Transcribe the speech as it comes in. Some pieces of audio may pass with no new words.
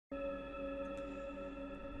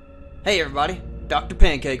Hey everybody, Dr.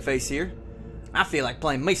 Pancake Face here. I feel like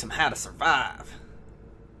playing me some How to Survive.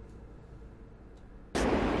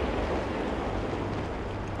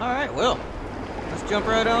 Alright, well, let's jump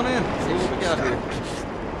right on in, see what we got here.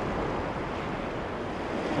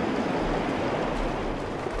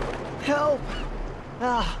 Help!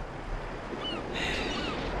 Ah.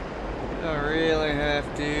 I really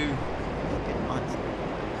have to.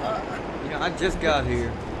 You know, I just got here.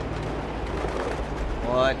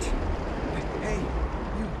 What? Hey,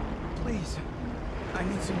 you, please. I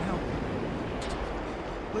need some help.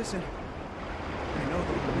 Listen, I know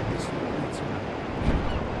that you're this needs some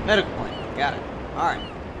help. Medical plan, got it. Alright.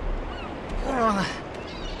 Oh,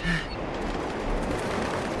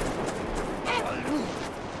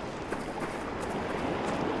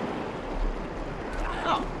 I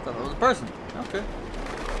thought that was a person. Okay.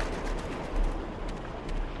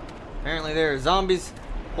 Apparently there are zombies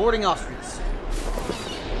hoarding ostriches.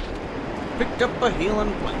 Picked up a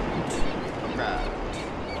healing plant. Alright.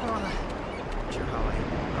 Sure how I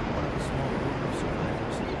am. I'm one of the small group of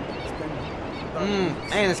survivors. It's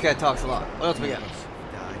been And this guy talks a lot. What else we got?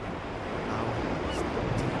 Died.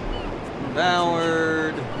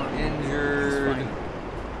 Devoured, injured.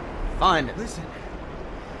 Find it. Listen.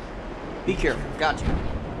 Be careful. Gotcha.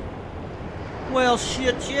 Well,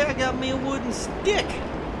 shit, yeah, I got me a wooden stick.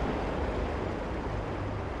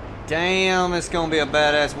 Damn, it's gonna be a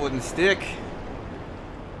badass wooden stick.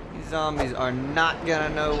 These zombies are not gonna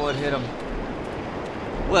know what hit them.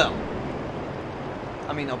 Well,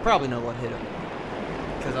 I mean, they'll probably know what hit them.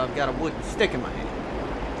 Because I've got a wooden stick in my hand.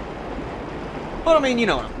 But I mean, you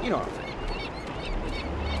know what I'm saying.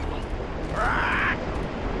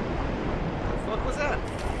 What the fuck was that?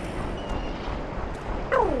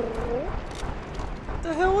 What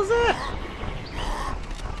the hell was that?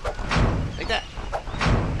 Take that.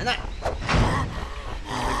 And that. I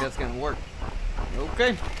don't think that's gonna work.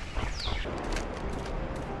 Okay.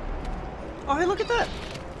 Oh, hey, look at that.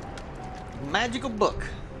 Magical book.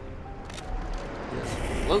 Just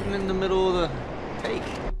floating in the middle of the cake.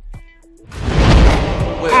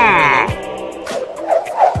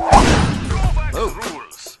 Well,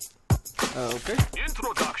 Rules. okay.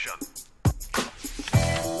 Introduction. I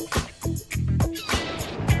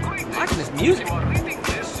like this music. You are reading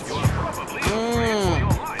this, you are probably afraid for your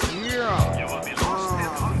life. Yeah. You will be lost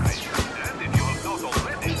and hungry. And if you have not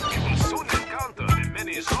already, you will soon encounter the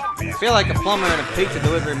many zombies. I feel like a plumber and a pizza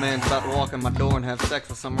delivery man's about to walk in my door and have sex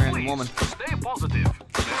with some random woman. Stay positive.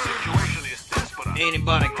 The situation is desperate.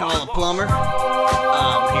 Anybody call a plumber?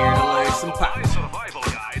 I'm here to lay some My pipe. survival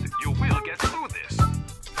guide, you will get through this.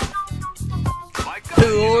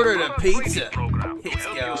 Who ordered a pizza? Program to It's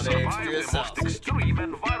help got you survive extra the most sausage. extreme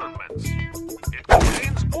environments. It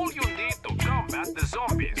contains all you need to combat the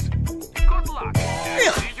zombies. Good luck. And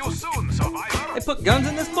Really? see you soon, survivor. They put guns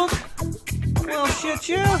in this book? Well, shit,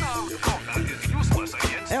 yeah. Combat is useless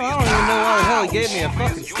against Hell, I don't even know why the hell he gave me a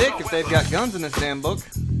fucking stick if they've got guns in this damn book.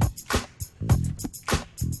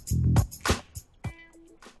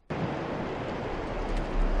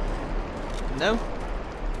 No?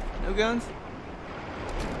 No guns?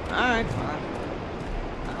 Alright, fine.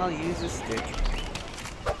 I'll use a stick.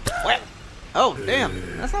 Whack! Oh,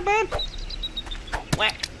 damn. That's not bad.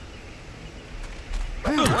 Whack!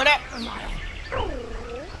 What up?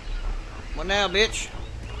 What now, bitch?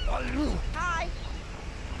 Hi.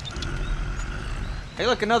 Hey,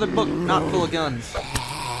 look, another book not full of guns.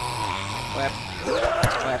 Whap.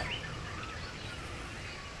 Whap.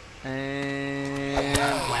 And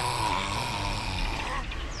whap.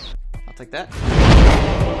 I'll take that.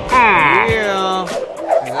 Yeah.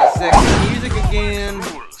 There's that sexy music again.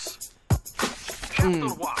 rules. Chapter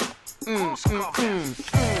 1.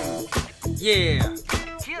 Yeah.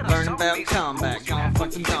 Here are Learn some about basic combat. rules you Gonna have fuck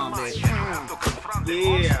to some keep in mind. zombies. You have to confront the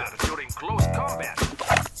Yeah. monster during close combat.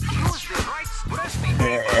 Use the right press the A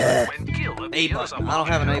button when kill A appears button. I don't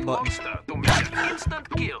have an A above the button. monster to make an instant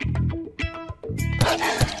kill.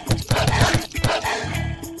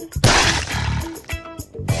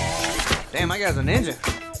 Damn, my guy's a ninja.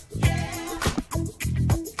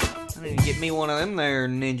 I need to get me one of them there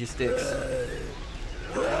ninja sticks.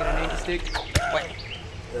 Can I get a ninja stick? Wait.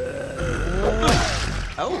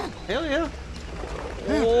 Oh, hell yeah.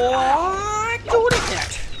 What? What is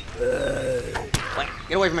that? Wait,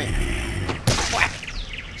 get away from me. Whack.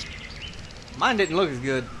 Mine didn't look as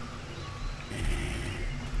good.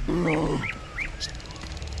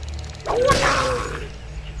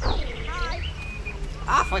 Hi.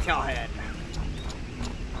 Off with your head.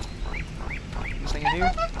 Anything in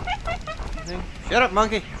here? Anything? Shut up,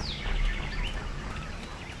 monkey.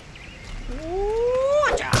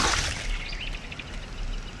 Watcha.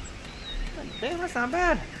 that's not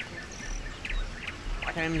bad.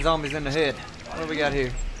 Whacking them zombies in the head. What do we got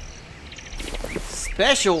here?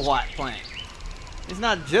 Special white plant. It's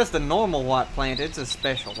not just a normal white plant, it's a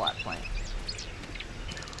special white plant.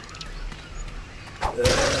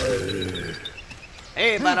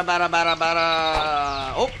 Hey, bada bada bada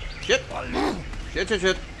bada. Oh, shit.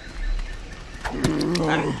 Shit.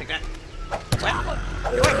 Alright, take that.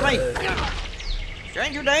 Get away from me.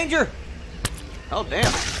 Stranger danger. Oh,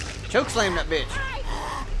 damn. Choke slam that bitch.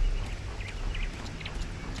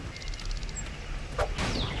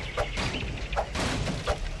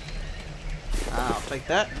 I'll take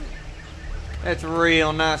that. That's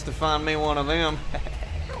real nice to find me one of them.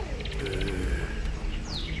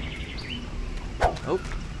 Oh.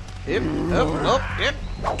 Yep. Oh. Yep.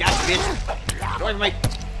 Gotcha, bitch. Get away from me.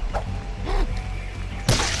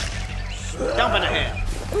 Jump in the head.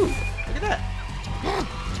 Ooh, look at that.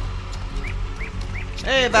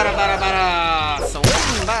 Hey, bada.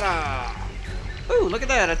 Swing, bada. Ooh, look at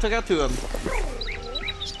that. I took out 2 of them.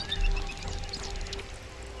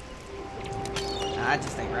 Nah, that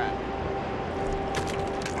just ain't right.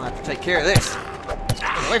 I'll have to take care of this.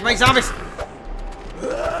 Get away from me, zombies.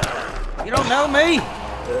 You don't know me.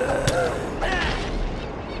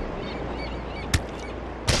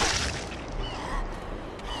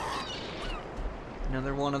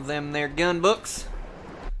 Another one of them there gun books.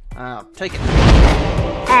 I'll take it.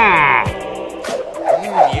 Yeah.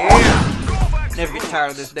 Never get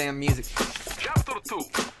tired of this damn music. Chapter 2.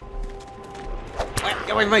 Wait,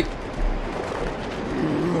 get away from me.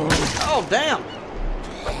 Oh, damn.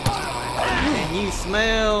 Can you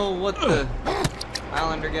smell what the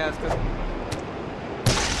Islander guys cooking?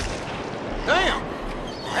 Damn.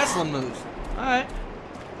 Wrestling moves. Alright.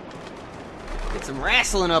 Get some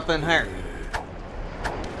wrestling up in here.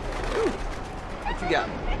 What you got?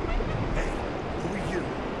 Hey, who are you?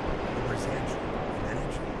 Where's Andrew? And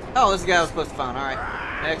Andrew? Oh, this is the guy I was supposed to find. Alright.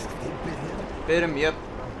 Next. They bit him? Bit him, yep.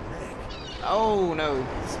 Rick. Oh, no.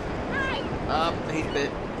 Hi. He's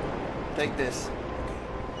bit. Take this.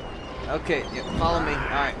 Okay, yep, follow me.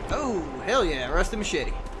 Alright. Oh, hell yeah. Rusty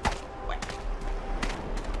machete. Whack.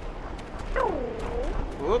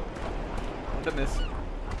 Whoop. What did I miss?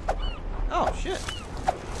 Oh, shit.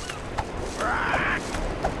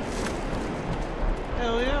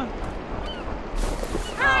 Hell yeah.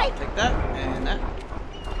 Hi. I'll take that and that.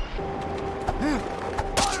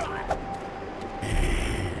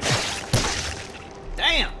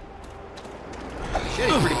 Damn. Shit,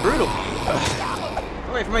 he's pretty brutal. Get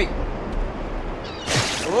away from me.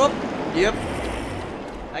 Whoop. Yep.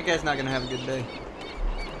 That guy's not gonna have a good day.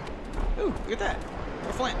 Ooh, look at that.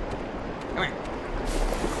 More flint. Come here.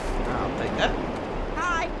 I'll take that.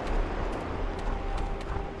 Hi.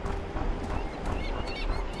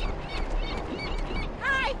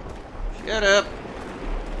 Hi. Shut up.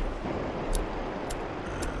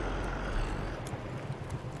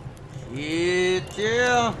 Shit,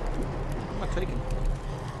 yeah. What am I taking?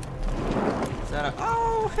 Is that a...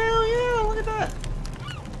 Oh, hell yeah, look at that.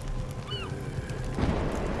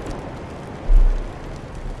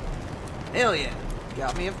 Hell yeah.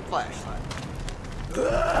 Got me a flashlight.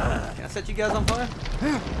 Can I set you guys on fire?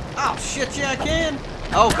 Oh, shit, yeah, I can.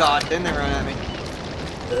 Oh, God, then they run at me.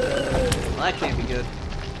 Well, that can't be good.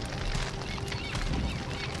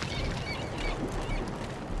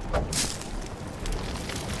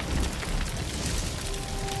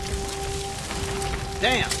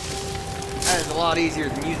 Damn! That is a lot easier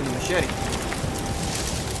than using the machete.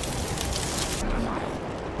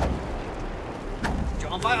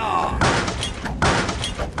 Jump fire! Oh.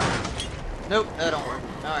 Nope, that don't work.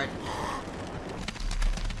 Alright.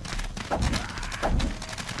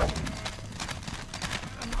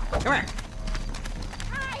 Come here!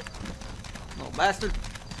 Hi. Little bastard.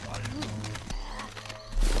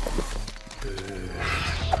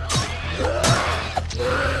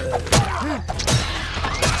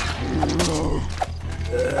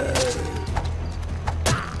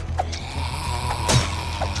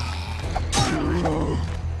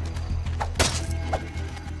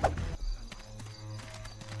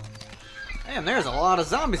 Man, there's a lot of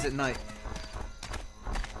zombies at night.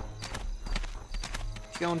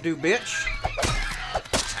 What you gonna do, bitch?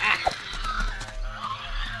 Ah.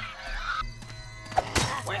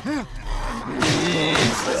 Whap.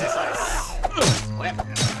 Whap.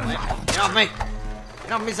 Whap. Get off me!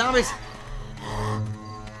 Get off me, zombies!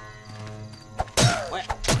 Whap.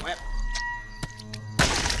 Whap.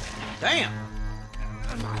 Damn!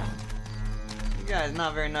 You guys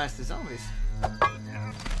not very nice to zombies.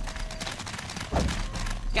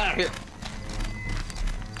 Get out of here!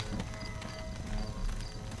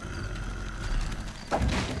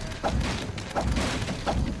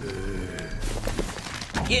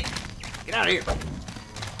 Get out of here,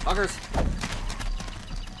 fuckers.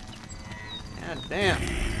 God damn.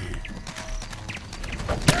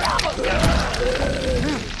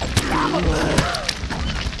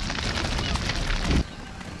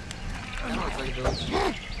 That looks like a village.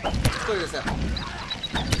 Let's clear this out.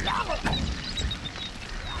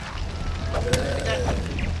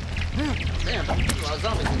 Damn, there's a lot of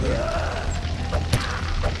zombies in here.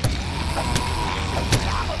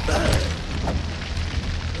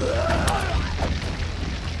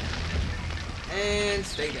 And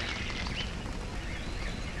stay down.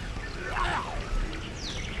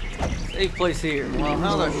 Safe place here. Well,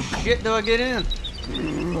 how the shit do I get in?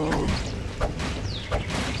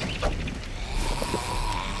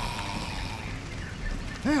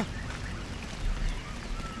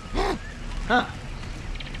 Huh.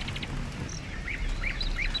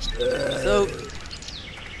 So,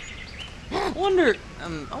 I wonder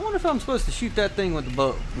if I'm supposed to shoot that thing with the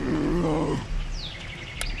bow.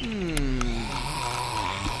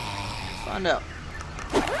 Let's find out.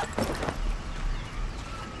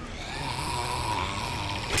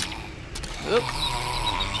 Oop.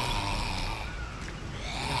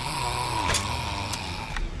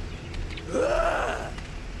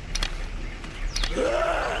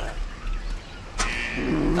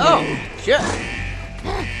 Oh, shit.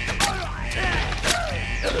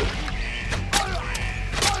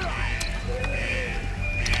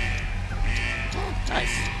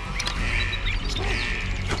 Nice.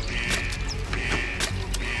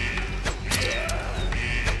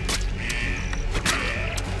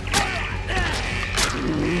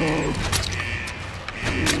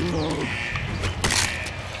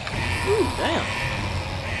 Ooh, damn.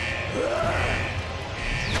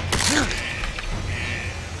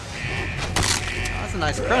 That's a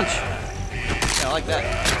nice crunch. Yeah, I like that.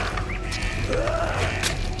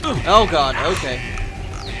 Oh god, okay.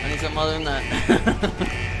 I need something other than that.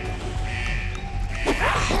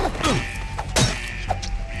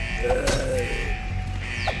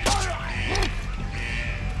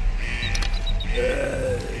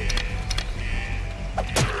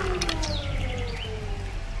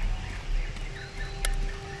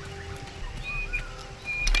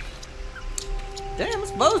 Damn,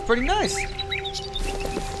 this bow's pretty nice.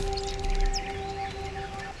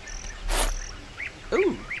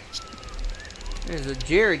 Ooh. There's a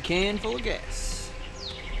Jerry can full of gas.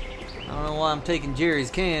 I don't know why I'm taking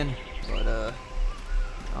Jerry's can, but I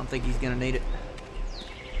don't think he's gonna need it.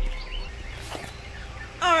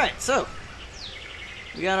 Alright, so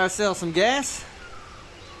we got ourselves some gas.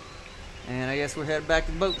 And I guess we're headed back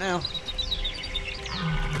to the boat now.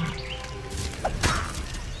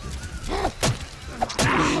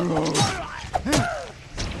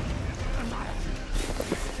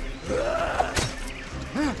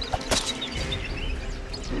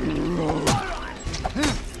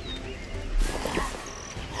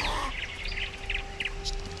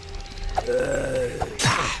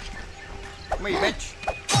 Come here, you bitch.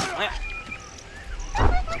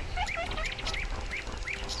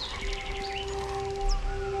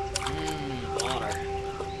 Water.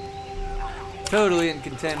 Totally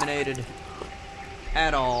uncontaminated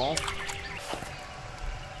at all.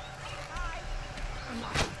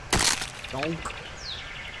 Donk.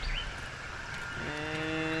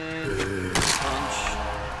 And crunch.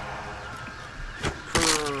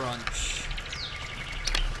 Crunch.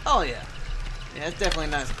 Oh yeah. Yeah, it's definitely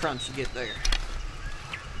a nice crunch you get there.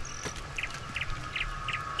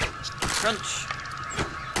 Crunch.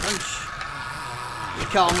 Crunch. You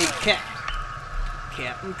call me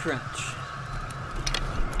Captain Crunch.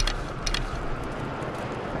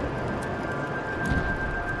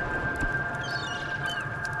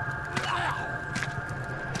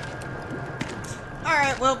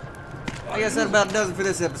 Alright, well, I guess that about does it for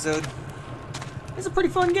this episode. It's a pretty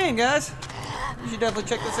fun game, guys. You should definitely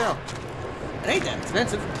check this out. It ain't that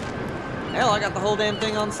expensive. Hell, I got the whole damn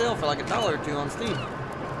thing on sale for like $1 or $2 on Steam.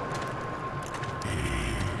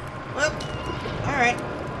 Well, alright.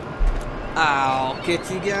 I'll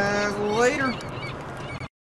catch you guys later.